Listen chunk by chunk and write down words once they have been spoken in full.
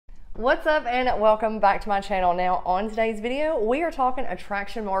What's up and welcome back to my channel. Now on today's video, we are talking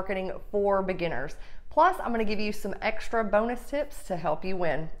attraction marketing for beginners. Plus, I'm gonna give you some extra bonus tips to help you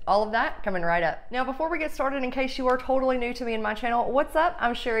win. All of that coming right up. Now, before we get started, in case you are totally new to me and my channel, what's up?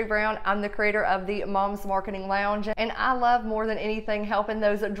 I'm Sherry Brown. I'm the creator of the Moms Marketing Lounge, and I love more than anything helping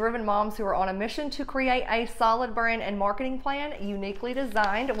those driven moms who are on a mission to create a solid brand and marketing plan uniquely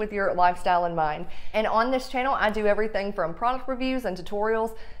designed with your lifestyle in mind. And on this channel, I do everything from product reviews and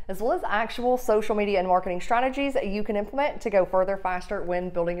tutorials, as well as actual social media and marketing strategies you can implement to go further faster when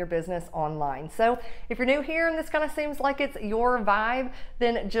building your business online. So if you're new here and this kind of seems like it's your vibe,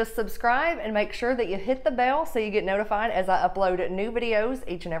 then just subscribe and make sure that you hit the bell so you get notified as I upload new videos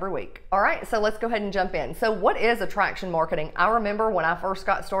each and every week. All right, so let's go ahead and jump in. So what is attraction marketing? I remember when I first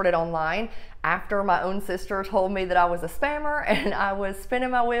got started online, after my own sister told me that I was a spammer and I was spinning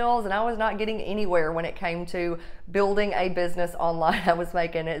my wheels and I was not getting anywhere when it came to building a business online. I was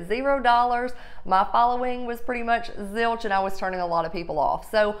making $0. My following was pretty much zilch and I was turning a lot of people off.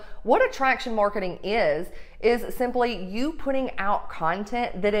 So what attraction marketing is simply you putting out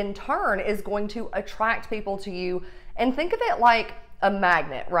content that in turn is going to attract people to you. And think of it like a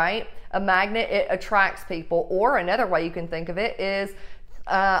magnet, right? A magnet, it attracts people. Or another way you can think of it is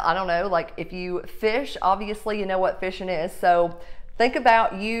I don't know, like if you fish, obviously you know what fishing is. So think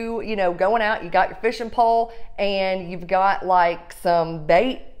about you going out, you got your fishing pole and you've got like some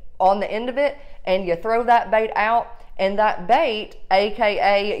bait on the end of it and you throw that bait out, and that bait,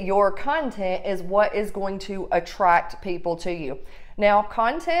 AKA your content, is what is going to attract people to you. Now,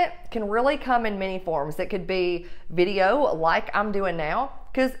 content can really come in many forms. It could be video like I'm doing now,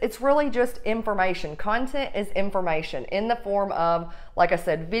 because it's really just information. Content is information in the form of, like I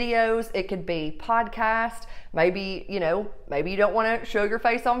said, videos. It could be podcast. Maybe you don't want to show your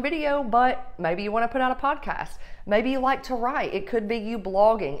face on video, but maybe you want to put out a podcast. Maybe you like to write. It could be you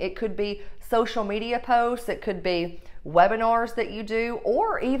blogging. It could be social media posts. It could be webinars that you do,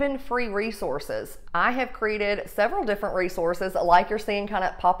 or even free resources. I have created several different resources like you're seeing kind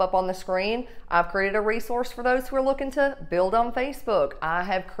of pop up on the screen. I've created a resource for those who are looking to build on Facebook. I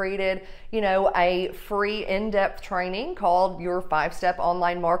have created, a free in-depth training called your 5-step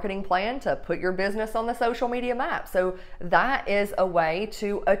online marketing plan to put your business on the social media map. So that is a way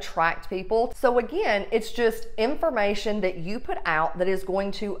to attract people. So again, it's just information that you put out that is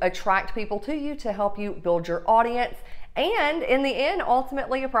going to attract people to you to help you build your audience, and in the end,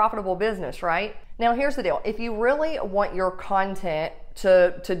 ultimately a profitable business, right? Now here's the deal. If you really want your content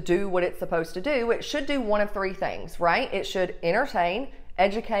to do what it's supposed to do, it should do one of three things, right? It should entertain,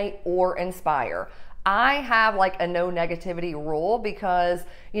 educate, or inspire. I have like a no negativity rule because,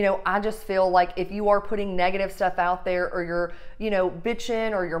 I just feel like if you are putting negative stuff out there, or you're,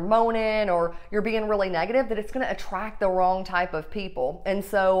 bitching, or you're moaning, or you're being really negative, that it's going to attract the wrong type of people. And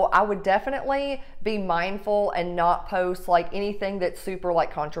so I would definitely be mindful and not post like anything that's super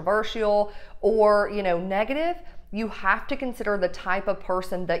like controversial or, negative. You have to consider the type of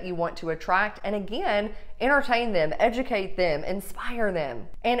person that you want to attract, and again, entertain them, educate them, inspire them.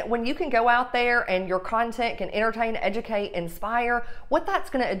 And when you can go out there and your content can entertain, educate, inspire, what that's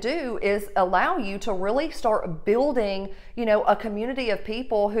gonna do is allow you to really start building, a community of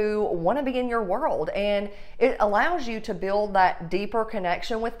people who wanna be in your world. And it allows you to build that deeper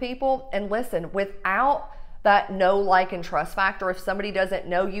connection with people. And listen, without that know, like, and trust factor, if somebody doesn't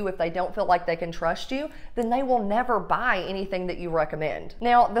know you, if they don't feel like they can trust you, then they will never buy anything that you recommend.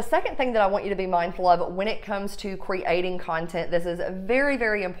 Now, the second thing that I want you to be mindful of when it comes to creating content, this is very,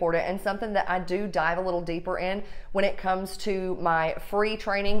 very important and something that I do dive a little deeper in when it comes to my free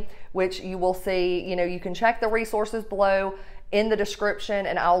training, which you will see, you can check the resources below in the description,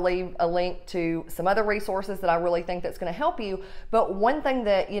 and I'll leave a link to some other resources that I really think that's going to help you. But one thing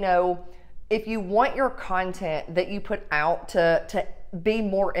that, if you want your content that you put out to be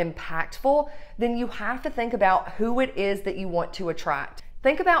more impactful, then you have to think about who it is that you want to attract.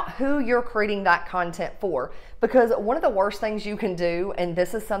 Think about who you're creating that content for, because one of the worst things you can do, and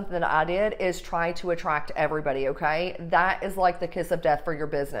this is something that I did, is try to attract everybody, okay? That is like the kiss of death for your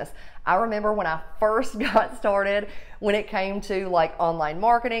business. I remember when I first got started, when it came to like online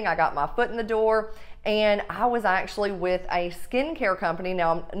marketing, I got my foot in the door, and I was actually with a skincare company.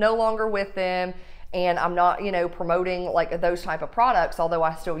 Now I'm no longer with them, and I'm not, promoting like those type of products, although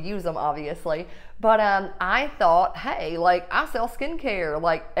I still use them obviously. But I thought, hey, like I sell skincare,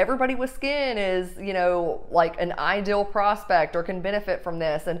 like everybody with skin is, like an ideal prospect or can benefit from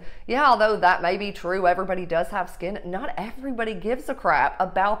this. And yeah, although that may be true, everybody does have skin, not everybody gives a crap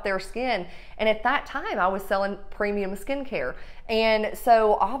about their skin. And at that time I was selling premium skincare. And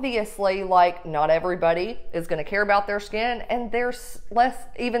so obviously, like, not everybody is going to care about their skin, and there's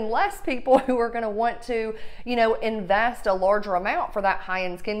even less people who are going to want to, you know, invest a larger amount for that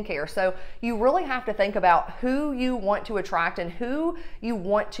high-end skincare. So you really have to think about who you want to attract and who you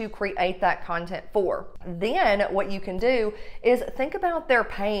want to create that content for. Then what you can do is think about their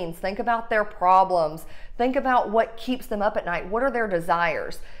pains, think about their problems, think about what keeps them up at night. What are their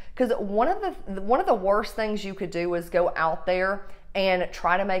desires? Because one of the worst things you could do is go out there and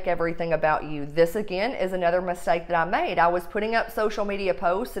try to make everything about you. This again is another mistake that I made. I was putting up social media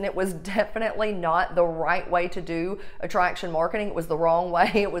posts, and it was definitely not the right way to do attraction marketing. It was the wrong way.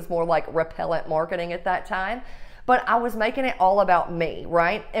 It was more like repellent marketing at that time. But I was making it all about me,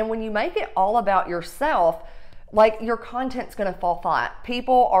 right? And when you make it all about yourself, like, your content's gonna fall flat.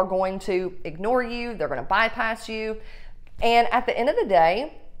 People are going to ignore you, they're gonna bypass you. And at the end of the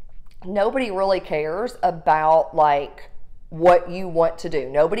day, nobody really cares about like what you want to do.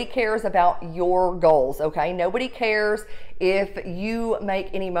 Nobody cares about your goals, okay? Nobody cares if you make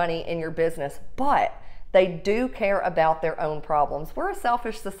any money in your business, but they do care about their own problems. We're a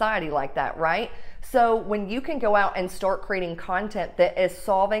selfish society like that, right? So when you can go out and start creating content that is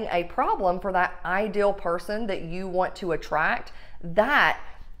solving a problem for that ideal person that you want to attract, that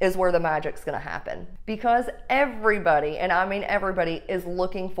is where the magic's gonna happen. Because everybody, and I mean everybody, is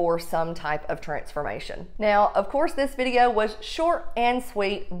looking for some type of transformation. Now, of course, this video was short and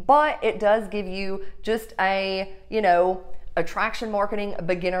sweet, but it does give you just a, you know, attraction marketing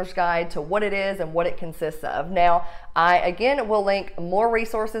beginner's guide to what it is and what it consists of. Now, I again will link more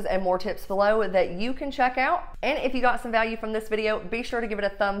resources and more tips below that you can check out. And if you got some value from this video, be sure to give it a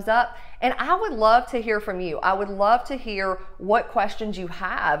thumbs up. And I would love to hear from you. I would love to hear what questions you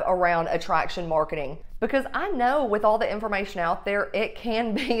have around attraction marketing, because I know with all the information out there, it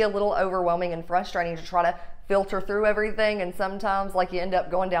can be a little overwhelming and frustrating to try to filter through everything, and sometimes like you end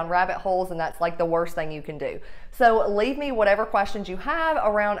up going down rabbit holes, and that's like the worst thing you can do. So leave me whatever questions you have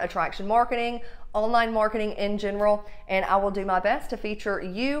around attraction marketing, online marketing in general, and I will do my best to feature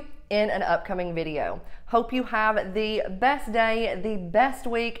you in an upcoming video. Hope you have the best day, the best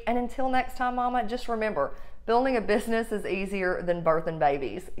week, and until next time, mama, just remember, building a business is easier than birthing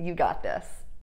babies. You got this.